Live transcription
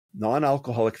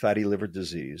Non-alcoholic fatty liver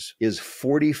disease is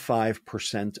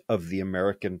 45% of the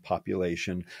American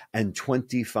population and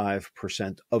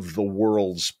 25% of the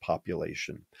world's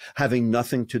population, having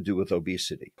nothing to do with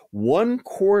obesity.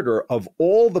 1/4 of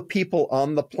all the people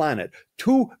on the planet,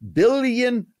 2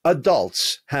 billion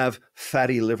adults, have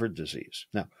fatty liver disease.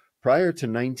 Now, prior to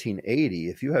 1980,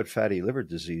 if you had fatty liver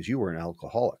disease, you were an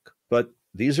alcoholic. But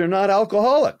these are not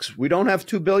alcoholics. We don't have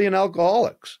 2 billion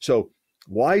alcoholics. So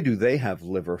why do they have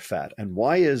liver fat? And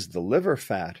why is the liver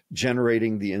fat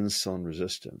generating the insulin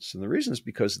resistance? And the reason is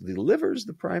because the liver is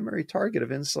the primary target of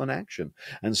insulin action.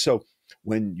 And so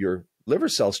when your liver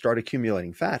cells start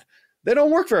accumulating fat, they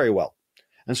don't work very well.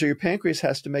 And so your pancreas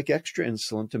has to make extra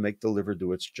insulin to make the liver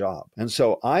do its job. And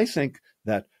so I think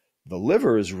that the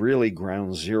liver is really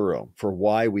ground zero for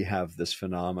why we have this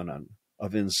phenomenon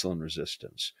of insulin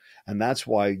resistance. And that's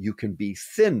why you can be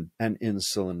thin and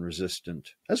insulin resistant,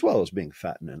 as well as being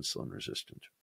fat and insulin resistant.